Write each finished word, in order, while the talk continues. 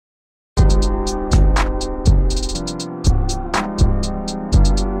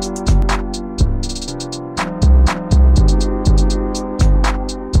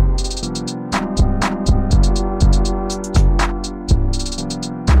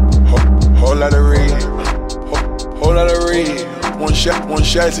one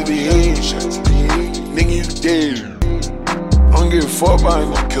shot to the head. Nigga, you dead. I don't give a fuck about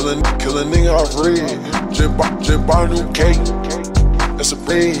him. Kill a nigga off red. Just buy a new cake. That's a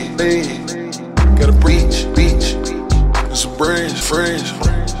bed. Got a beach. And some friends.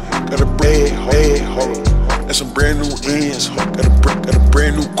 Got a bad hoe. That's some brand new ends. Got a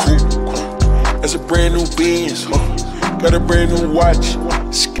brand new coupe. That's a brand new Benz. Got a brand new watch.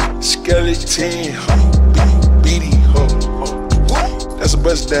 Skeleton. Beady. That's a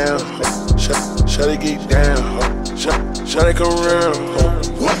bust down. Shawty get down. Shawty come around.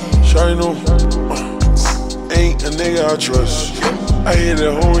 Shawty know. Ain't a nigga I trust. I hit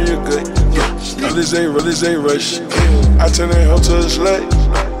it home in your gut. This ain't rush. I turn that hoe to a slut.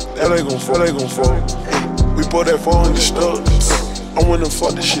 That ain't gon' fall. We put that phone in the stuff. I wanna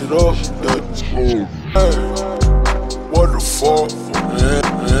fuck this shit up. What the fuck?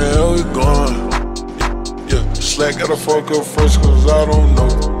 Yeah, we gone. Yeah, Slack gotta fuck up first cause I don't know.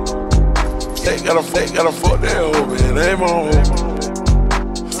 Slack gotta fuck that hoe, man. That ain't my hoe.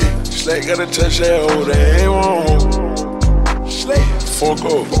 Yeah, Slack gotta touch that hoe, that ain't my hoe. Slack, fuck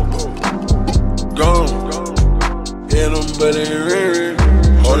up. Gone. Yeah, them better red.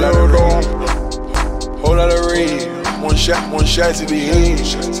 Whole lot of red. Whole lot of red. One shot to the head.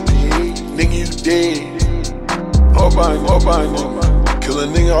 Nigga, you dead. Up on you. Kill a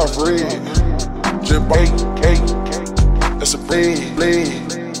nigga off red. Just bake. That's a blade.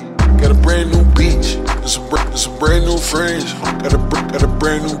 Got a brand new beach. That's some brand new friends. Got a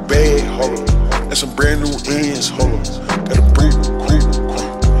brand new bag. That's some brand new ends. Got a brand new coupe.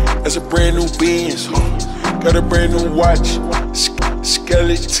 That's a brand new Benz. Got a brand new watch.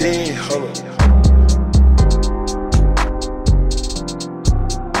 Skeleton.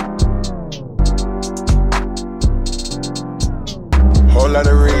 Whole lot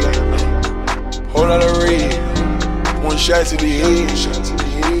of red. One shot to the head.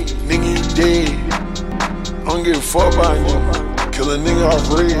 Nigga, you dead. I don't give a fuck about him. Kill a nigga off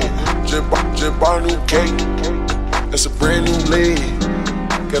red. Just buy a new cake. That's a brand new leg.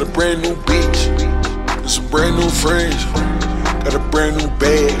 Got a brand new beach. And some brand new friends. Got a brand new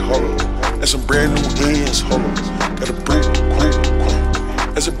bag. That's some brand new ends. Got a brand new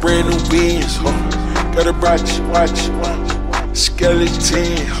coupe. That's a brand new Benz. Got a watch.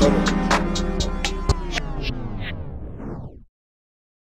 Skeleton.